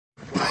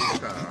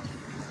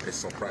quite a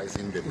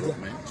surprising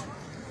development.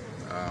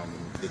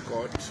 The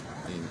court,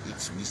 in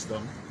its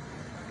wisdom,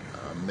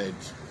 made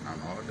an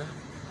order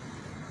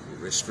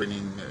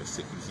restraining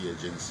security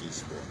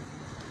agencies from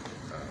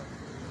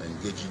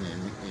engaging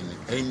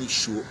in any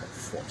show of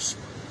force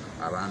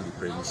around the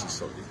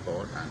premises of the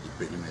court and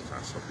the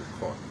perimeters of the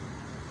court.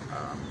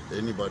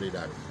 Anybody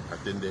that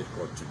attended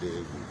court today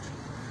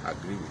would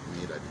agree with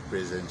me that the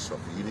presence of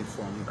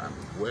uniformed and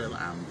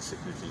well-armed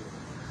security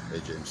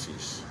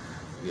agencies,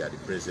 the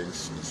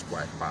presence is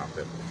quite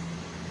palpable,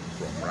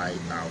 from right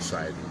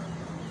outside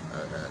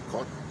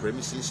court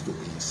premises to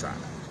inside.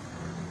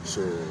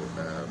 So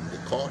the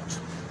court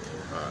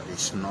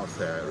is not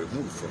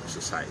removed from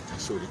society.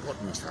 So the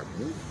court must have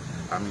moved.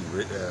 I mean,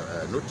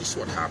 notice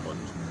what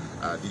happened.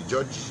 The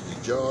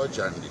judge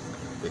and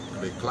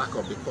the clerk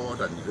of the court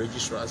and the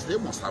registrars, they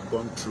must have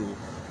gone through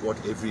what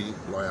every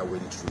lawyer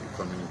went through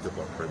coming into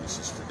court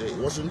premises today. It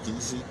wasn't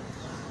easy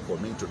for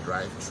me to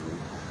drive through.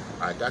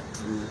 I got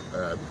through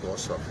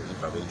because of the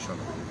intervention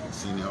of the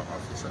senior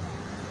officer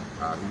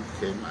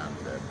who came and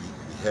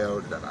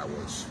beheld that I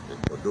was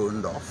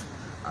cordoned off,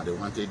 and they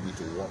wanted me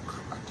to walk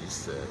at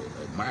least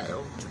a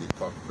mile to the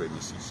court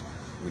premises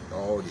with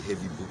all the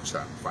heavy books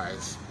and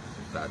files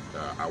that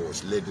I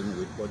was laden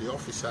with. But the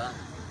officer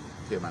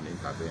came and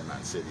intervened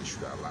and said he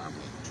should allow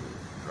me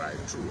to drive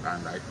through.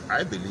 And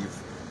I believe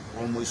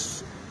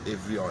almost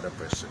every other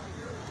person,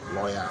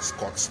 lawyers,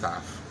 court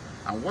staff,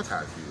 and what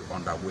have you,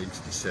 underwent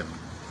the same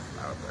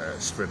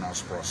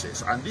strenuous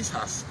process. And this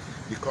has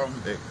become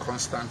a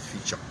constant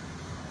feature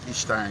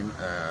each time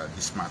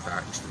this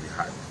matter is to be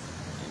had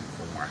in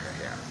UMUAHIA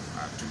here.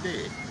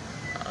 Today,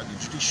 the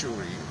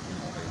judiciary in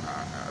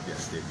Abia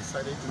State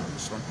decided to do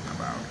something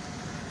about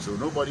it. So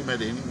nobody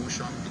made any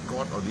motion. The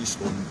court on its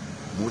own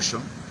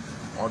motion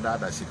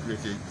ordered that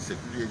security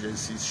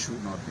agencies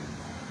should not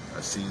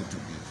be seen to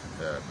be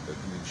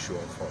doing show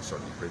of force on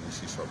the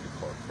premises of the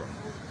court from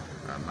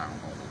now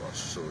onwards.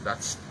 So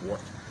that's what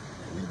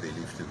we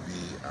believe to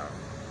be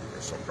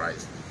a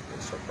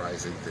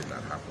surprising thing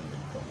that happened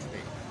in court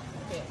today.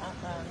 Okay,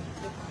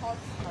 the court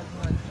has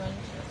been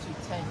adjourned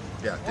to 10.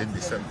 Yeah, 10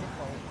 December.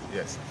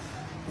 Yes.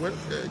 Well,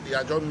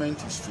 the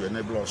adjournment is to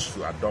enable us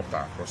to adopt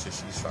our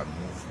processes and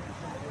move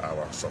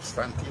our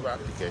substantive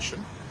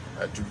application.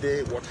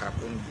 Today, what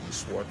happened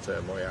is what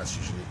lawyers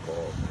usually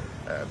call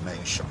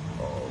mention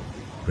or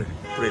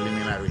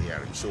preliminary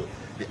hearing. So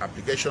the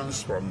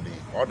applications from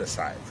the other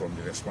side, from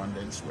the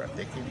respondents, were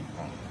taken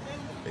on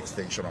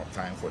extension of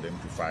time for them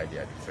to file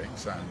their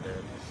defense, and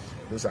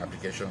those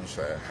applications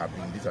have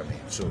been determined.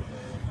 So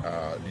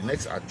the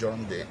next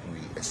adjourned date, we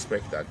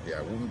expect that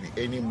there won't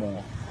be any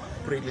more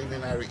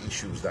preliminary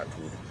issues that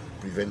would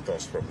prevent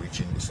us from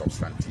reaching the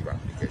substantive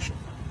application.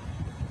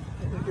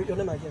 Your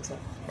name again, sir?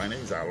 My name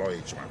is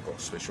Aloy Chimako,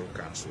 Special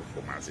Counsel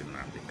for Mazin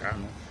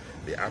Nandekano.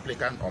 The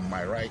applicant on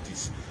my right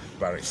is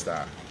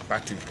Barrister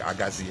Patrick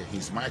Agazie.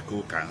 He's my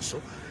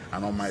co-counsel.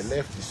 And on my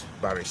left is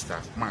Barrister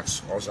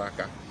Max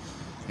Ozaka.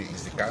 He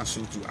is the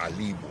counsel to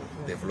Alibo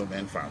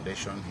Development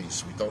Foundation.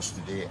 He's with us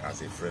today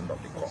as a friend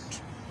of the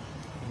court.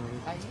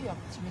 Are you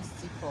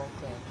optimistic of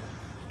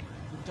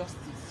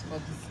justice for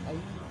this? Are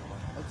you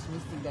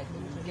optimistic that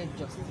you will get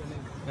justice?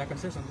 I can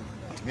say something.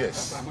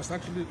 Yes. I must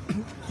actually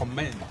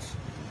comment.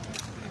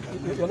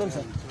 Your name,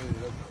 sir?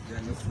 The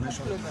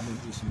information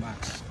is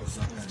Max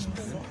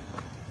Ozaka.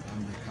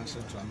 I'm the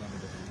counsel to Alibo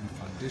Development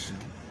Foundation.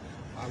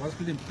 I was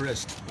really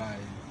impressed by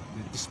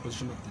the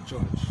disposition of the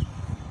judge,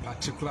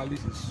 particularly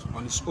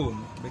on his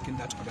own, making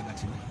that order that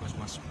he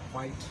was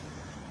quite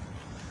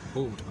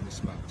bold on his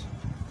part.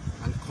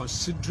 And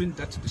considering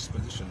that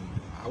disposition,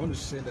 I want to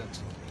say that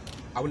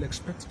I will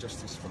expect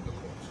justice from the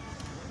court.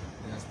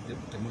 He has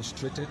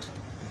demonstrated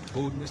the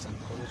boldness and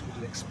courage which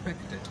is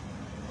expected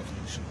of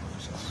judicial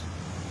officers.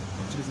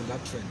 Continuing in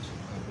that trend,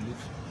 I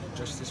believe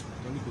justice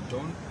will only be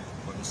done,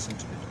 but it's soon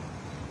to be done.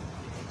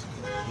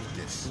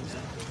 Yes.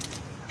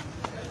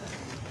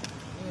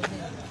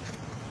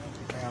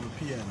 I am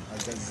PM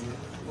Agazie.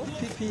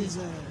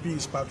 P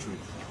is Patrick.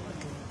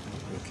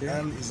 Okay.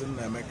 M is in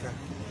Emeka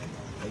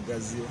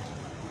Agazie.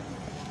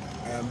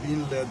 I am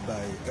being led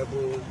by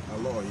Ebo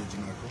Aloy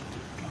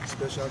Ejimako,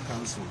 Special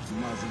Counsel to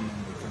Mazin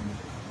Nandekano.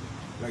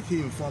 Like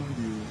he informed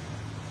you,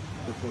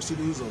 the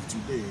proceedings of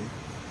today,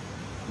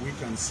 we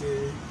can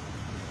say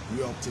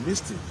we are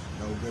optimistic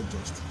that we'll get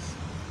justice.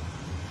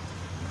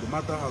 The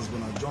matter has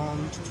been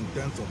adjourned to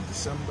 10th of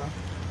December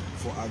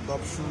for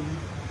adoption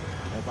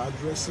of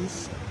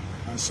addresses,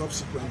 and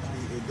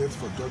subsequently a date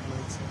for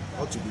judgment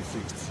ought to be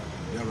fixed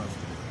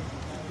thereafter.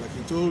 Like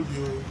he told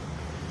you,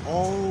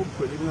 all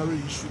preliminary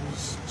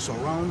issues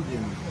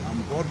surrounding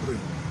and bordering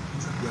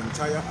the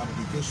entire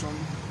application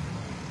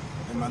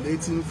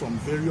emanating from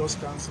various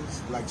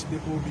councils, like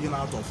people being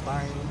out of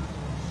time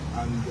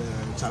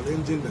and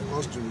challenging the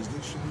court's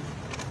jurisdiction,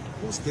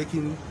 was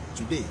taken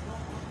today.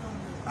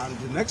 And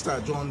the next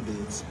adjourned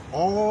date,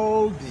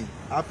 all the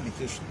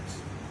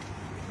applications,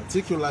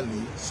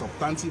 particularly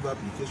substantive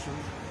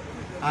applications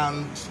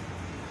and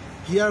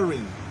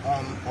hearing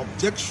on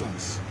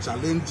objections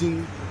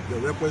challenging the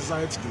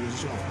requisite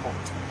jurisdiction of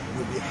court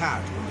will be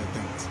heard on the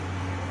 10th.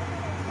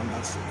 And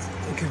that's it.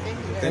 Okay.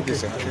 Thank you,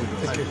 sir.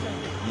 Thank you.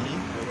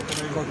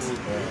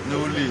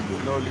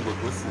 n'oligbo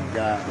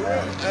kwesịga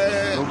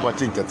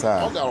n'ụbọchị nke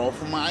taa ọ gara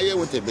ọfụma anyị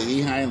ewetabeghị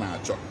ihe anyị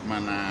na-achọ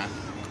mana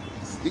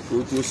dịka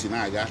otu o si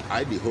na-aga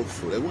anyị dị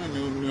hopeful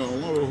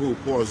enwere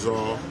hope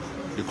ọzọ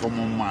the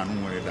common man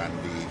nwere than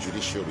the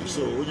judiciary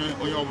so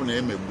onye ọbụla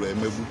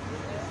emegbu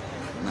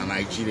na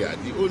Nigeria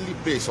the only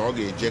place ọ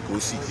ga-eje ka o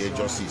si jee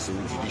justice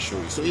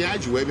judiciary so ihe a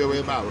ji wee bịawa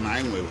ebe ahụ na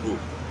anyị nwere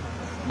hope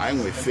anyị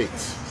nwere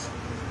faith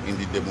in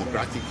the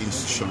democratic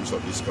institutions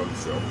of this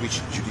country, of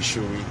which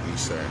judiciary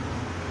is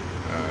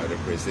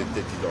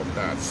representative of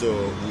that. So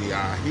we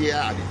are here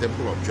at the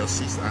Temple of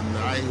Justice, and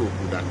I hope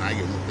that I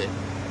get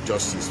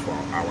justice for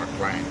our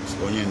clients.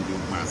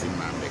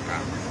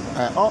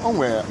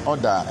 Onwe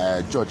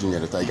order George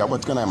nyere ta ga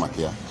gbatu na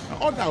maka ya.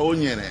 Order o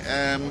nyere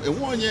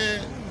enwe onye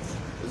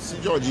si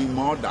George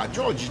ma order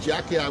George ji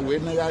aka ya wee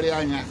negharị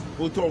anya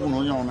otu ọbụla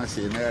onye ọna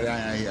si negharị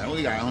anya ya o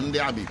ga-ahụ ndị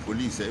abi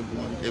police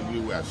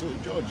everywhere so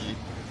George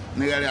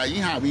negharịa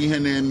ihe a bụ ihe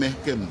na-eme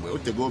kemgbe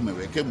otego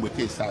mere kemgbe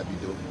keesi a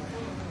bido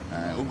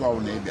oge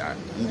ọbụla ịbịa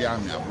ndị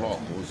amị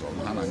blọkụ ụzọ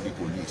ha na ndị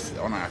polisi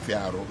ọ na-afịa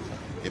arụ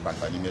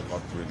ịbata n'ime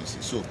court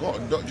premises so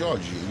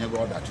George enyego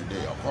order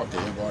today ọ court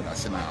enyego order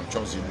si na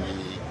achọzi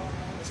ndị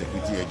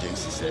security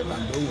agencies ebe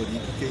And o nwere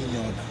ikike inye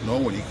order. na o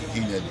nwere ikike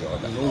inye dị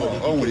order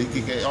o nwere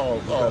ikike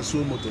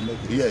Suo moto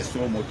make. yes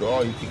suo moto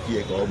ọ ikike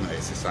ya ka ọ mere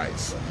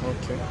exercise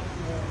Okay.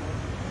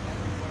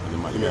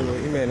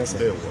 Ime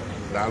ndewo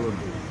daalụ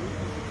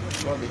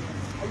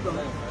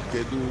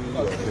kedu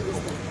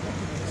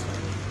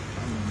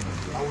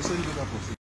I will send you that.